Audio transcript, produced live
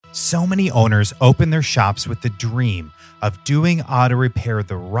So many owners open their shops with the dream of doing auto repair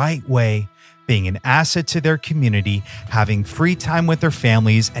the right way, being an asset to their community, having free time with their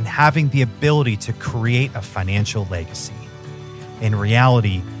families, and having the ability to create a financial legacy. In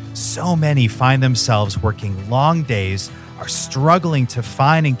reality, so many find themselves working long days, are struggling to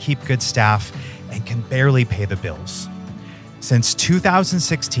find and keep good staff, and can barely pay the bills. Since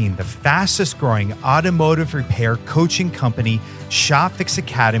 2016, the fastest growing automotive repair coaching company, ShopFix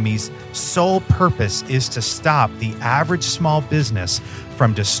Academy's sole purpose is to stop the average small business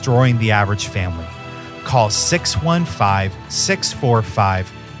from destroying the average family. Call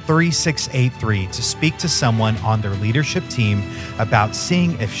 615-645-3683 to speak to someone on their leadership team about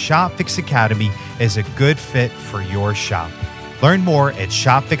seeing if ShopFix Academy is a good fit for your shop. Learn more at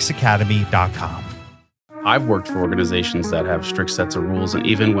shopfixacademy.com. I've worked for organizations that have strict sets of rules, and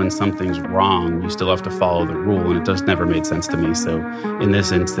even when something's wrong, you still have to follow the rule, and it just never made sense to me. So in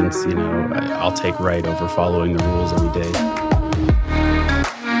this instance, I'll take right over following the rules every day.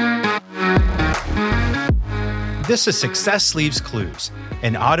 This is Success Leaves Clues,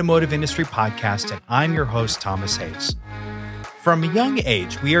 an automotive industry podcast, and I'm your host, Thomas Hayes. From a young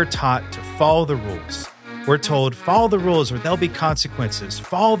age, we are taught to follow the rules. We're told, follow the rules or there'll be consequences.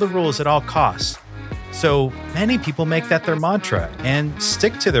 Follow the rules at all costs. So many people make that their mantra and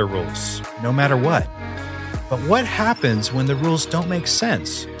stick to their rules, no matter what. But what happens when the rules don't make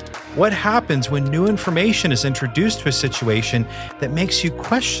sense? What happens when new information is introduced to a situation that makes you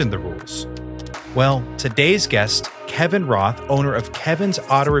question the rules? Well, today's guest, Kevin Roth, owner of Kevin's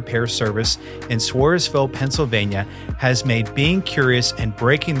Auto Repair Service in Swoyersville, Pennsylvania, has made being curious and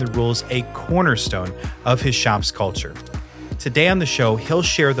breaking the rules a cornerstone of his shop's culture. Today on the show, he'll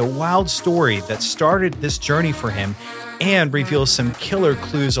share the wild story that started this journey for him and reveal some killer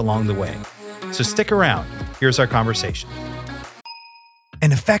clues along the way. So stick around. Here's our conversation.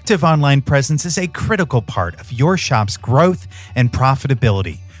 An effective online presence is a critical part of your shop's growth and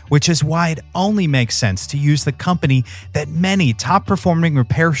profitability, which is why it only makes sense to use the company that many top-performing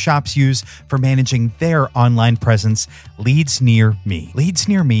repair shops use for managing their online presence, Leads Near Me. Leads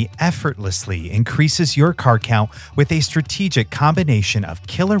Near Me effortlessly increases your car count with a strategic combination of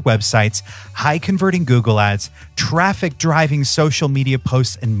killer websites, high-converting Google ads, traffic-driving social media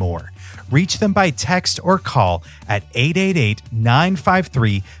posts, and more. Reach them by text or call at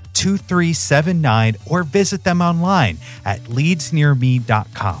 888-953-2379 or visit them online at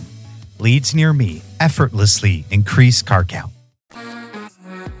leadsnearme.com. Leads Near Me, effortlessly increase car count.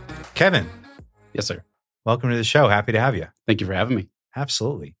 Kevin. Yes, sir. Welcome to the show. Happy to have you. Thank you for having me.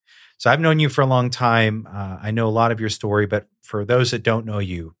 Absolutely. So I've known you for a long time. I know a lot of your story, but for those that don't know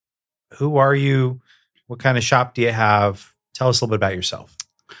you, who are you? What kind of shop do you have? Tell us a little bit about yourself.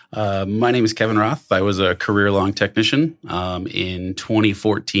 My name is Kevin Roth. I was a career-long technician. In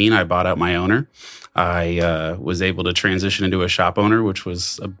 2014, I bought out my owner. I was able to transition into a shop owner, which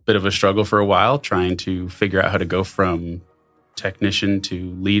was a bit of a struggle for a while, trying to figure out how to go from technician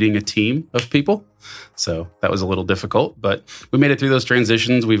to leading a team of people. So that was a little difficult, but we made it through those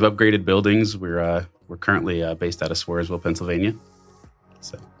transitions. We've upgraded buildings. We're currently based out of Swoyersville, Pennsylvania.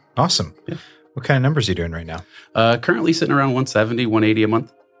 So awesome. Yeah. What kind of numbers are you doing right now? Currently sitting around 170, 180 a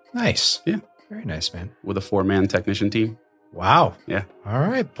month. Nice. Yeah. Very nice, man. With a 4-man technician team. Wow. Yeah. All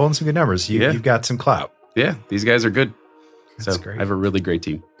right. Pulling some good numbers. You've got some clout. Yeah. These guys are good. That's so great. I have a really great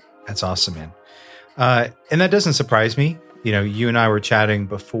team. That's awesome, man. And that doesn't surprise me. You and I were chatting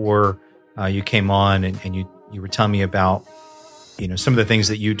before you came on and you were telling me about, some of the things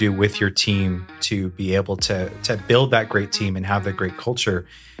that you do with your team to be able to build that great team and have that great culture.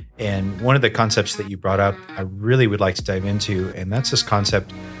 And one of the concepts that you brought up, I really would like to dive into, and that's this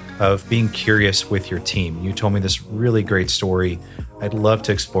concept of being curious with your team. You told me this really great story. I'd love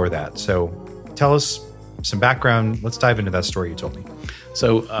to explore that. So tell us some background. Let's dive into that story you told me.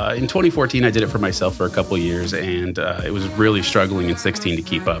 So in 2014, I did it for myself for a couple of years, and it was really struggling in 16 to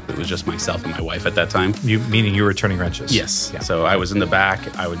keep up. It was just myself and my wife at that time. Meaning you were turning wrenches? Yes. Yeah. So I was in the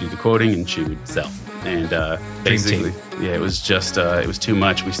back. I would do the quoting, and she would sell. And basically, it was just, it was too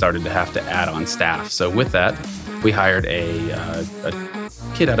much. We started to have to add on staff. So with that, we hired a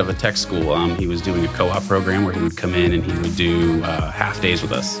kid out of a tech school. He was doing a co-op program where he would come in and he would do half days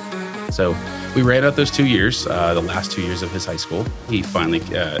with us. So we ran out those 2 years, the last 2 years of his high school. He finally,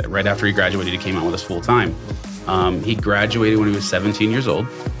 right after he graduated, he came out with us full time. He graduated when he was 17 years old,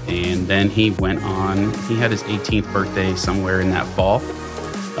 and then he went on, he had his 18th birthday somewhere in that fall.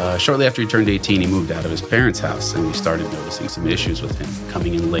 Shortly after he turned 18, he moved out of his parents' house, and we started noticing some issues with him,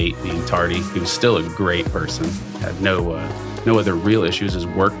 coming in late, being tardy. He was still a great person, had no other real issues. His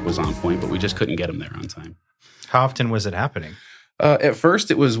work was on point, but we just couldn't get him there on time. How often was it happening? At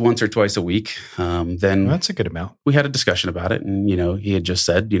first, it was once or twice a week. Then That's a good amount. we had a discussion about it, and he had just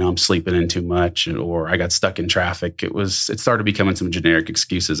said, I'm sleeping in too much, or I got stuck in traffic. It started becoming some generic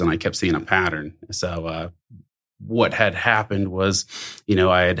excuses, and I kept seeing a pattern. So what had happened was,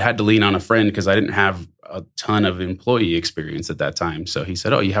 I had to lean on a friend because I didn't have a ton of employee experience at that time. So he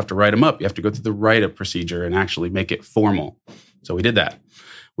said, "Oh, you have to write them up. You have to go through the write-up procedure and actually make it formal." So we did that.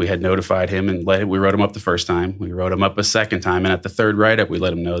 We had notified him and we wrote him up the first time. We wrote him up a second time. And at the third write-up, we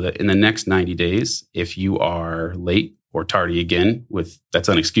let him know that in the next 90 days, if you are late or tardy again, that's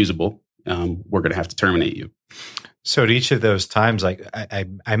unexcusable, we're going to have to terminate you. So at each of those times, like I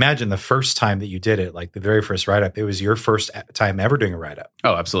imagine the first time that you did it, like the very first write-up, it was your first time ever doing a write-up.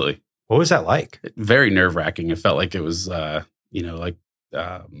 Oh, absolutely. What was that like? Very nerve-wracking. It felt like it was,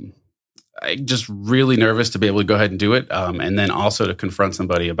 just really nervous to be able to go ahead and do it. And then also to confront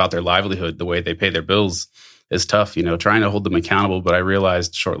somebody about their livelihood, the way they pay their bills is tough, trying to hold them accountable. But I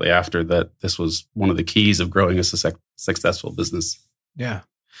realized shortly after that this was one of the keys of growing a successful business. Yeah.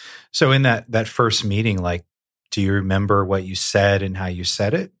 So in that first meeting, like, do you remember what you said and how you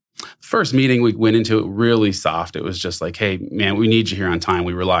said it? First meeting, we went into it really soft. It was just like, "Hey, man, we need you here on time.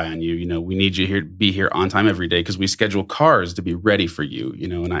 We rely on you. We need you here to be here on time every day because we schedule cars to be ready for you.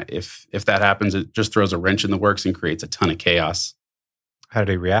 And if that happens, it just throws a wrench in the works and creates a ton of chaos." How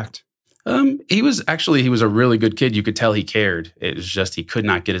did he react? He was a really good kid. You could tell he cared. It was just he could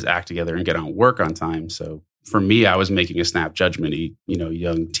not get his act together and get on work on time. So for me, I was making a snap judgment. He,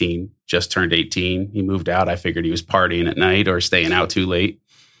 young teen, just turned 18. He moved out. I figured he was partying at night or staying out too late.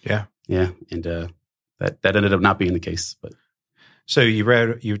 Yeah. Yeah. And that ended up not being the case. But so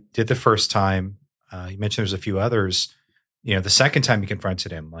you did the first time. You mentioned there's a few others. The second time you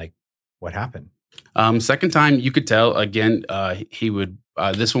confronted him, like, what happened? Second time, you could tell, again, he would,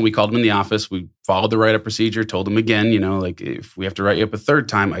 this one we called him in the office. We followed the write-up procedure, told him again, like, if we have to write you up a third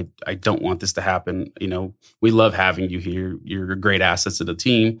time, I don't want this to happen. We love having you here. You're great assets to the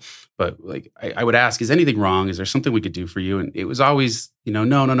team. But like, I would ask, is anything wrong? Is there something we could do for you? And it was always,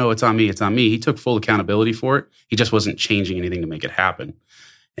 no, it's on me. It's on me. He took full accountability for it. He just wasn't changing anything to make it happen.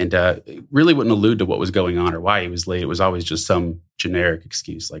 And it really wouldn't allude to what was going on or why he was late. It was always just some generic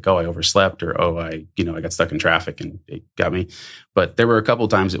excuse like, "Oh, I overslept," or, "Oh, I got stuck in traffic and it got me." But there were a couple of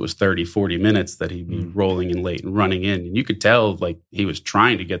times it was 30, 40 minutes that he'd be rolling in late and running in. And you could tell like he was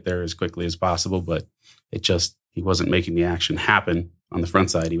trying to get there as quickly as possible, but he wasn't making the action happen on the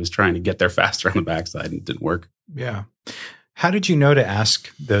front side. He was trying to get there faster on the backside and it didn't work. Yeah. How did you know to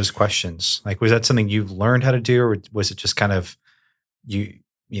ask those questions? Like, was that something you've learned how to do, or was it just kind of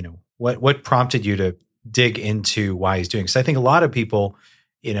what prompted you to dig into why he's doing? Because I think a lot of people,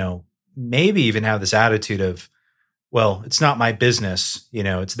 maybe even have this attitude of, well, it's not my business,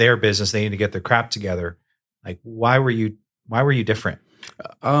 it's their business. They need to get their crap together. Like, why were you different?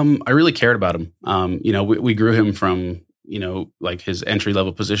 I really cared about him. We grew him from, like his entry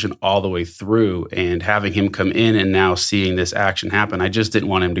level position all the way through, and having him come in and now seeing this action happen, I just didn't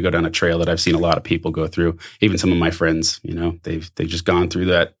want him to go down a trail that I've seen a lot of people go through. Even some of my friends, they've just gone through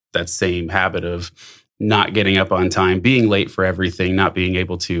that same habit of not getting up on time, being late for everything, not being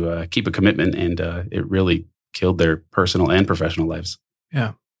able to keep a commitment, and it really killed their personal and professional lives.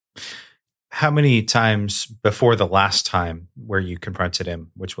 Yeah. How many times before the last time where you confronted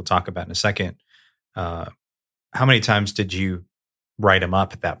him, which we'll talk about in a second, how many times did you write him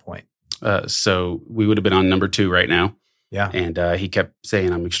up at that point? So we would have been on number 2 right now. Yeah. And he kept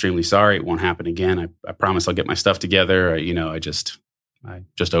saying, "I'm extremely sorry. It won't happen again. I promise I'll get my stuff together. I just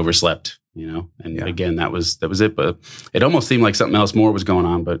overslept, And again, that was it. But it almost seemed like something else more was going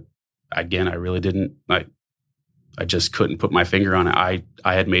on. But again, I really didn't. I just couldn't put my finger on it.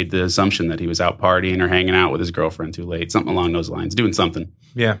 I had made the assumption that he was out partying or hanging out with his girlfriend too late, something along those lines, doing something.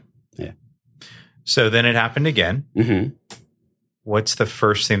 Yeah. Yeah. So then it happened again. Mm-hmm. What's the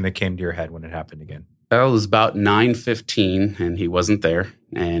first thing that came to your head when it happened again? Well, it was about 9:15 and he wasn't there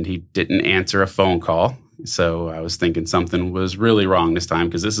and he didn't answer a phone call. So I was thinking something was really wrong this time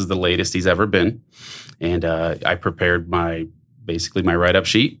because this is the latest he's ever been. And I prepared my write-up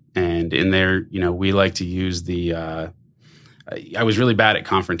sheet. And in there, we like to use I was really bad at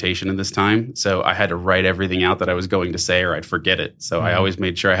confrontation at this time. So I had to write everything out that I was going to say or I'd forget it. So I always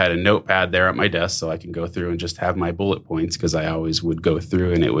made sure I had a notepad there at my desk so I can go through and just have my bullet points, because I always would go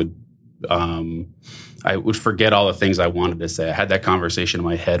through and it would, I would forget all the things I wanted to say. I had that conversation in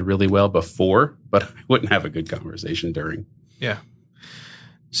my head really well before, but I wouldn't have a good conversation during. Yeah.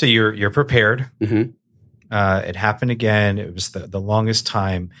 So you're prepared. Mm-hmm. It happened again. It was the longest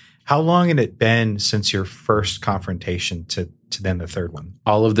time. How long had it been since your first confrontation to then the third one?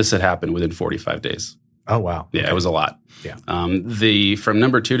 All of this had happened within 45 days. Oh, wow. Yeah, It was a lot. Yeah. From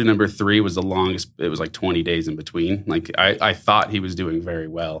number 2 to number 3 was the longest. It was like 20 days in between. Like I thought he was doing very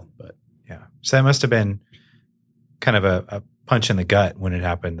well, but yeah. So that must have been kind of a punch in the gut when it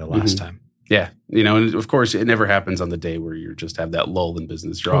happened the last time. Yeah. And of course, it never happens on the day where you just have that lull in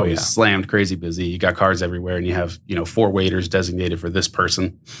business. You're always slammed, crazy busy. You got cars everywhere, and you have, 4 waiters designated for this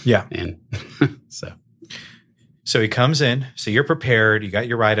person. Yeah. And So he comes in. So you're prepared. You got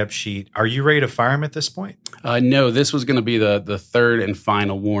your write-up sheet. Are you ready to fire him at this point? No, this was going to be the third and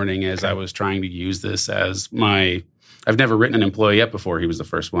final warning as I was trying to use this as I've never written an employee up before. He was the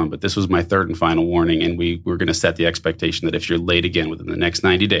first one, but this was my third and final warning. And we were going to set the expectation that if you're late again within the next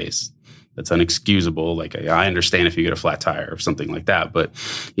 90 days, that's unexcusable. Like, I understand if you get a flat tire or something like that, but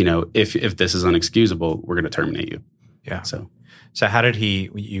if this is unexcusable, we're going to terminate you. Yeah. So how did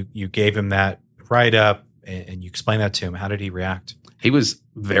you gave him that write up and you explained that to him. How did he react? He was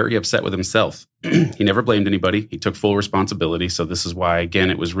very upset with himself. He never blamed anybody. He took full responsibility. So this is why, again,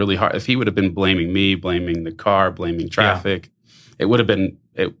 it was really hard. If he would have been blaming me, blaming the car, blaming traffic, it would have been,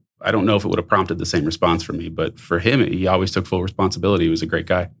 I don't know if it would have prompted the same response from me, but for him, he always took full responsibility. He was a great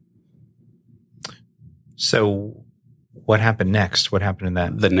guy. So what happened next? What happened in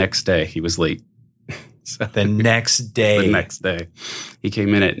that? The next day, he was late. The next day? The next day. He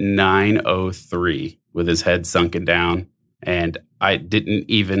came in at 9:03 with his head sunken down. And I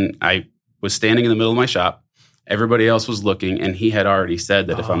was standing in the middle of my shop. Everybody else was looking, and he had already said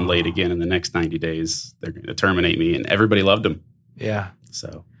that if I'm late again in the next 90 days, they're going to terminate me. And everybody loved him. Yeah.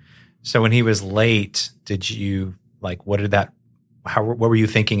 So when he was late, did you what were you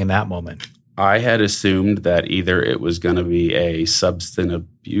thinking in that moment? I had assumed that either it was going to be a substance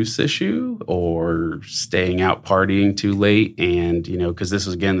abuse issue or staying out partying too late. And, because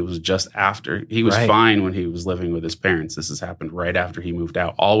it was just after. He was fine when he was living with his parents. This has happened right after he moved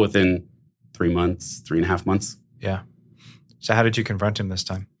out, all within 3.5 months. Yeah. So how did you confront him this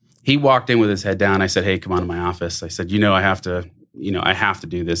time? He walked in with his head down. I said, "Hey, come on to my office." I said, I have to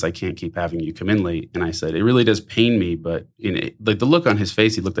do this. I can't keep having you come in late. And I said, it really does pain me, but the look on his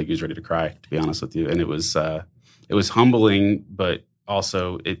face, he looked like he was ready to cry, to be honest with you. And it was humbling, but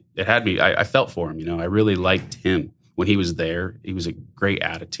also it had me, I felt for him. I really liked him when he was there. He was a great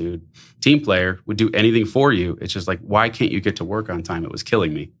attitude. Team player, would do anything for you. It's just like, why can't you get to work on time? It was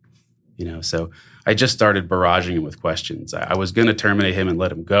killing me, so I just started barraging him with questions. I was going to terminate him and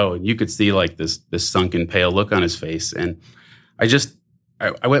let him go. And you could see like this sunken, pale look on his face. And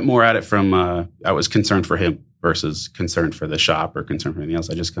I went more at it from, I was concerned for him versus concerned for the shop or concerned for anything else.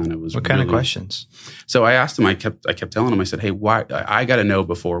 I just kind of was. What kind of questions? So I asked him, I kept telling him, I said, "Hey, why, I got to know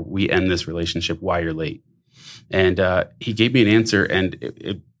before we end this relationship, why you're late." And he gave me an answer, and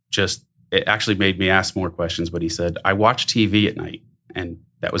it actually made me ask more questions. But he said, "I watch TV at night." And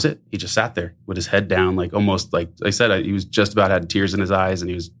that was it. He just sat there with his head down, like almost like I said, he was just about had tears in his eyes, and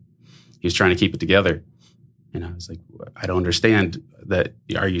he was trying to keep it together. And I was like, I don't understand that.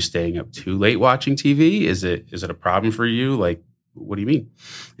 Are you staying up too late watching TV? Is it a problem for you? Like, what do you mean?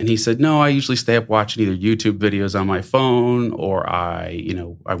 And he said, "No, I usually stay up watching either YouTube videos on my phone or I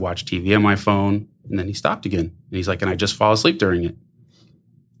watch TV on my phone." And then he stopped again. And he's like, "And I just fall asleep during it."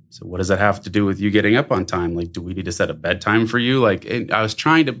 So what does that have to do with you getting up on time? Like, do we need to set a bedtime for you? Like, I was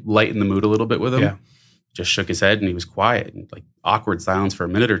trying to lighten the mood a little bit with him. Yeah. Just shook his head and he was quiet and like awkward silence for a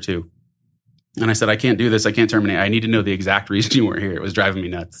minute or two. And I said, "I can't do this. I can't terminate. I need to know the exact reason you weren't here." It was driving me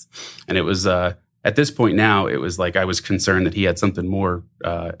nuts. And it was, at this point now, it was like I was concerned that he had something more.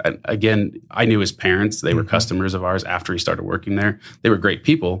 Again, I knew his parents. They were customers of ours after he started working there. They were great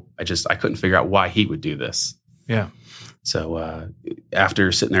people. I couldn't figure out why he would do this. Yeah. So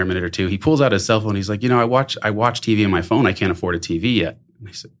after sitting there a minute or two, he pulls out his cell phone. He's like, I watch TV on my phone. I can't afford a TV yet. And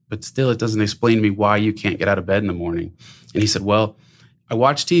I said, "But still, it doesn't explain to me why you can't get out of bed in the morning." And he said, "Well, I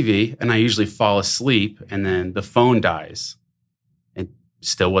watch TV and I usually fall asleep and then the phone dies." And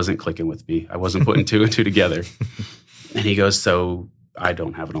still wasn't clicking with me. I wasn't putting two and two together. And he goes, "So I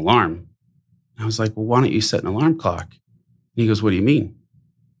don't have an alarm." And I was like, "Well, why don't you set an alarm clock?" And he goes, "What do you mean?"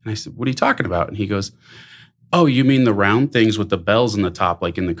 And I said, "What are you talking about?" And he goes, "Oh, you mean the round things with the bells on the top,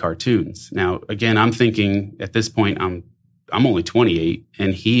 like in the cartoons." Now, again, I'm thinking at this point, I'm only 28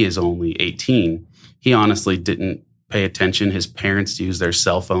 and he is only 18. He honestly didn't pay attention. His parents used their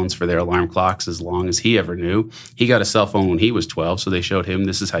cell phones for their alarm clocks as long as he ever knew. He got a cell phone when he was 12, so they showed him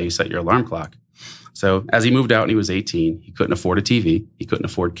this is how you set your alarm clock. So as he moved out and he was 18, he couldn't afford a TV. He couldn't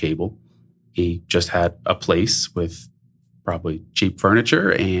afford cable. He just had a place with probably cheap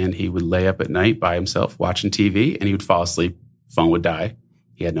furniture, and he would lay up at night by himself watching TV, and he would fall asleep. Phone would die.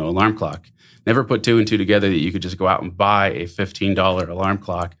 He had no alarm clock. Never put two and two together that you could just go out and buy a $15 alarm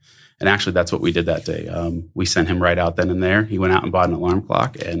clock And actually, that's what we did that day. We sent him right out then and there. He went out and bought an alarm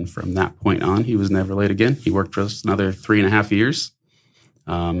clock. And from that point on, he was never late again. He worked for us another 3.5 years.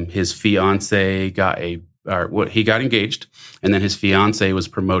 His fiance he got engaged, and then his fiance was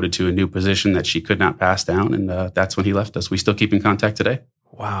promoted to a new position that she could not pass down. And that's when he left us. We still keep in contact today.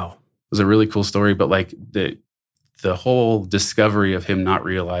 Wow. It was a really cool story, but like the whole discovery of him not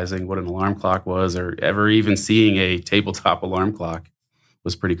realizing what an alarm clock was or ever even seeing a tabletop alarm clock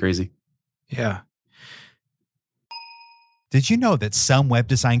was pretty crazy. Yeah. Did you know that some web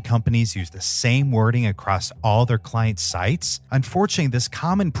design companies use the same wording across all their client sites? Unfortunately, this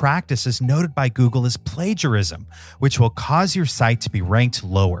common practice is noted by Google as plagiarism, which will cause your site to be ranked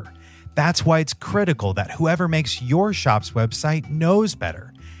lower. That's why it's critical that whoever makes your shop's website knows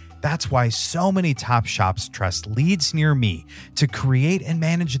better. That's why so many top shops trust Leads Near Me to create and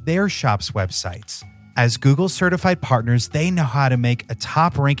manage their shop's websites. As Google certified partners, they know how to make a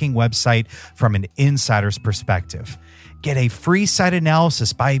top ranking website from an insider's perspective. Get a free site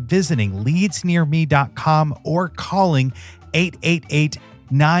analysis by visiting leadsnearme.com or calling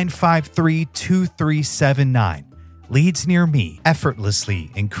 888-953-2379. Leads Near Me,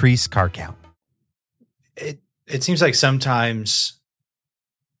 effortlessly increase car count. It seems like sometimes,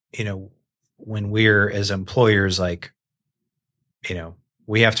 when we're as employers, like,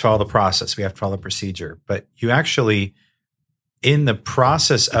 we have to follow the process, we have to follow the procedure, but you actually, in the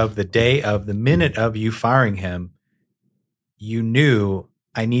process of the day, of the minute of you firing him, you knew,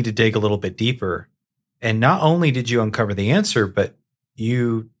 I need to dig a little bit deeper. And not only did you uncover the answer, but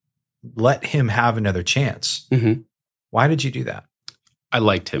you let him have another chance. Mm-hmm. Why did you do that? I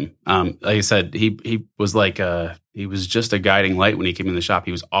liked him. Like I said, he was like he was just a guiding light when he came in the shop.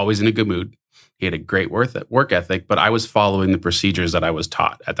 He was always in a good mood. He had a great work ethic, but I was following the procedures that I was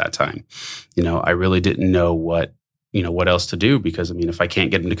taught at that time. I really didn't know what else to do, because if I can't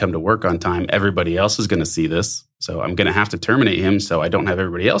get him to come to work on time, everybody else is going to see this. So I'm going to have to terminate him so I don't have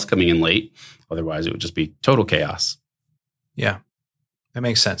everybody else coming in late. Otherwise, it would just be total chaos. Yeah, that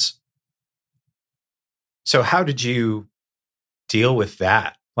makes sense. So how did you deal with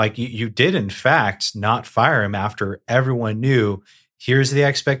that? Like you did, in fact, not fire him after everyone knew, here's the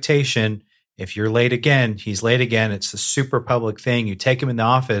expectation. If you're late again, he's late again. It's a super public thing. You take him in the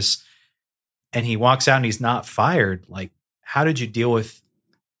office and he walks out and he's not fired. Like, how did you deal with,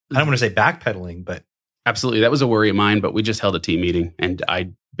 I don't want to say backpedaling, but. Absolutely. That was a worry of mine, but we just held a team meeting and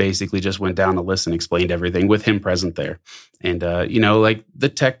I basically just went down the list and explained everything with him present there. And, like the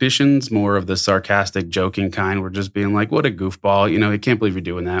technicians, more of the sarcastic, joking kind, were just being like, what a goofball. I can't believe you're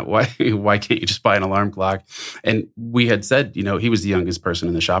doing that. Why can't you just buy an alarm clock? And we had said, he was the youngest person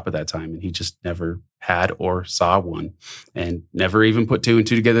in the shop at that time and he just never had or saw one and never even put two and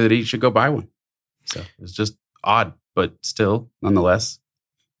two together that he should go buy one. So it was just odd, but still, nonetheless,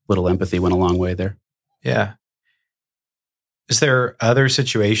 little empathy went a long way there. Yeah. Is there other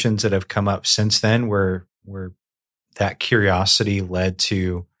situations that have come up since then where that curiosity led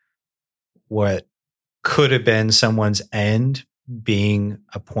to what could have been someone's end being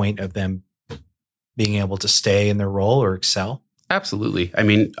a point of them being able to stay in their role or excel? Absolutely.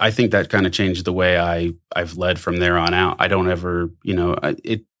 I think that kind of changed the way I've led from there on out. I don't ever,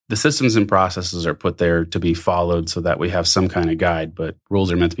 the systems and processes are put there to be followed so that we have some kind of guide, but rules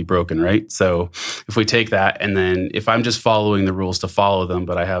are meant to be broken, right? So if we take that and then if I'm just following the rules to follow them,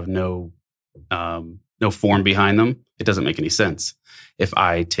 but I have no form behind them, it doesn't make any sense. If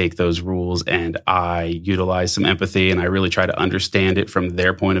I take those rules and I utilize some empathy and I really try to understand it from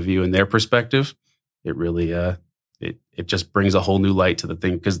their point of view and their perspective, it really, it just brings a whole new light to the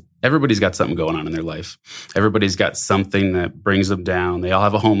thing, because everybody's got something going on in their life. Everybody's got something that brings them down. They all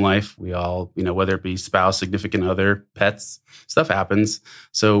have a home life. We all, whether it be spouse, significant other, pets, stuff happens.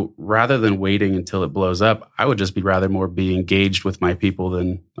 So rather than waiting until it blows up, I would just be rather more be engaged with my people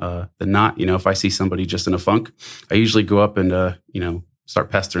than not. If I see somebody just in a funk, I usually go up and, start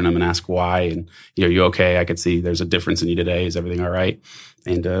pestering them and ask why. And, you okay? I could see there's a difference in you today. Is everything all right?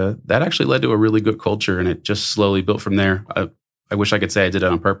 And that actually led to a really good culture, and it just slowly built from there. I wish I could say I did it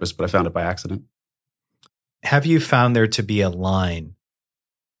on purpose, but I found it by accident. Have you found there to be a line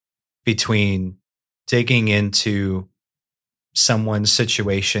between digging into someone's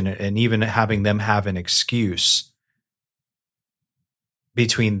situation and even having them have an excuse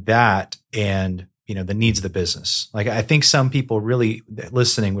between that and, the needs of the business? Like, I think some people really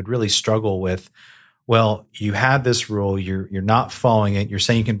listening would really struggle with, well, you had this rule, you're not following it. You're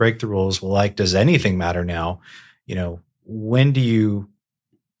saying you can break the rules. Well, like, does anything matter now? When do you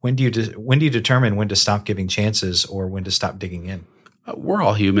determine when to stop giving chances or when to stop digging in? We're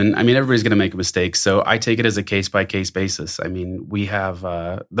all human. I mean, everybody's going to make a mistake. So I take it as a case-by-case basis. I mean, we have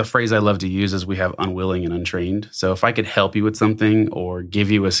the phrase I love to use is we have unwilling and untrained. So if I could help you with something or give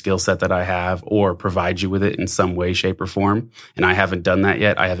you a skill set that I have or provide you with it in some way, shape, or form, and I haven't done that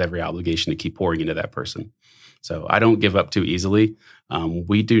yet, I have every obligation to keep pouring into that person. So I don't give up too easily.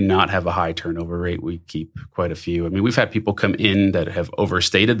 We do not have a high turnover rate. We keep quite a few. I mean, we've had people come in that have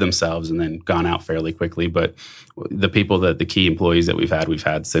overstated themselves and then gone out fairly quickly. But the key employees that we've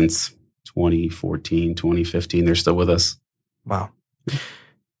had since 2014, 2015, they're still with us. Wow.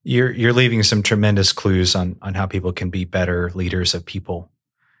 You're leaving some tremendous clues on how people can be better leaders of people.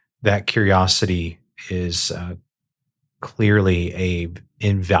 That curiosity is clearly a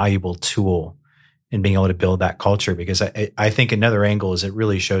invaluable tool in being able to build that culture, because I think another angle is it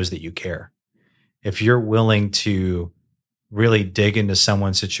really shows that you care. If you're willing to really dig into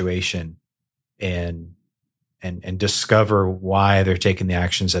someone's situation and discover why they're taking the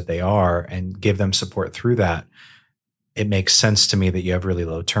actions that they are and give them support through that, it makes sense to me that you have really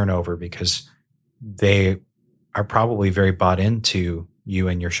low turnover, because they are probably very bought into you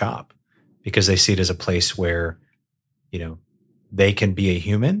and your shop because they see it as a place where, they can be a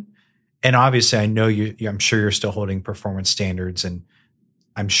human. And obviously, I know I'm sure you're still holding performance standards, and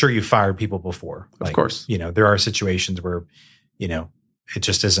I'm sure you fired people before. Of course. There are situations where, it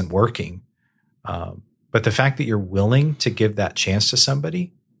just isn't working. But the fact that you're willing to give that chance to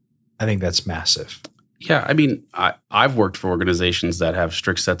somebody, I think that's massive. Yeah. I mean, I've worked for organizations that have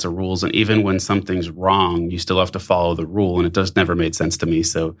strict sets of rules, and even when something's wrong, you still have to follow the rule, and it never made sense to me.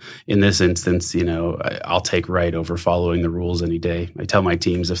 So in this instance, I'll take right over following the rules any day. I tell my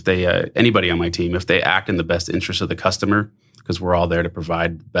teams, if they, anybody on my team, if they act in the best interest of the customer, because we're all there to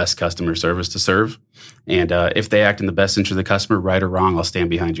provide the best customer service to serve. And if they act in the best interest of the customer, right or wrong, I'll stand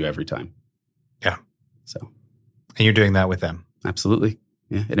behind you every time. Yeah. So. And you're doing that with them. Absolutely.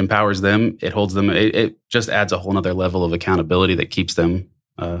 Yeah, it empowers them. It holds them. It just adds a whole nother level of accountability that keeps them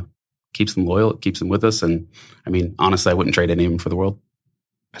loyal. It keeps them with us. And I mean, honestly, I wouldn't trade any of them for the world.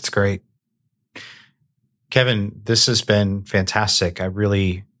 That's great. Kevin, this has been fantastic. I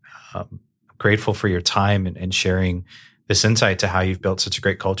really am grateful for your time and sharing this insight to how you've built such a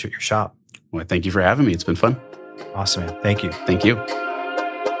great culture at your shop. Well, thank you for having me. It's been fun. Awesome, man. Thank you. Thank you.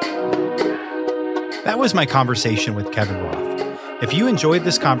 That was my conversation with Kevin Roth. If you enjoyed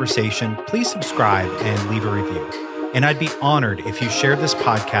this conversation, please subscribe and leave a review. And I'd be honored if you shared this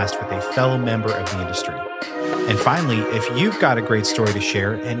podcast with a fellow member of the industry. And finally, if you've got a great story to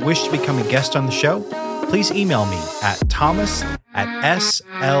share and wish to become a guest on the show, please email me at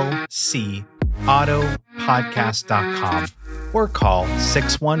thomas@slcautopodcast.com or call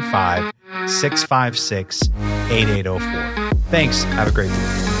 615-656-8804. Thanks. Have a great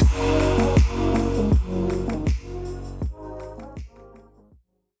day.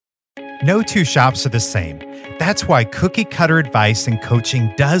 No two shops are the same. That's why cookie cutter advice and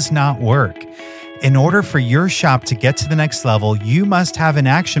coaching does not work. In order for your shop to get to the next level, you must have an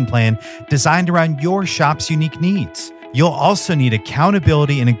action plan designed around your shop's unique needs. You'll also need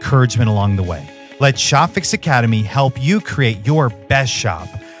accountability and encouragement along the way. Let ShopFix Academy help you create your best shop.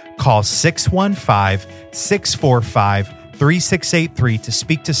 Call 615-645-3683 to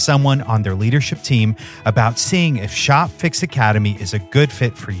speak to someone on their leadership team about seeing if ShopFix Academy is a good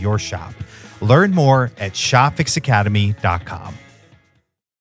fit for your shop. Learn more at shopfixacademy.com.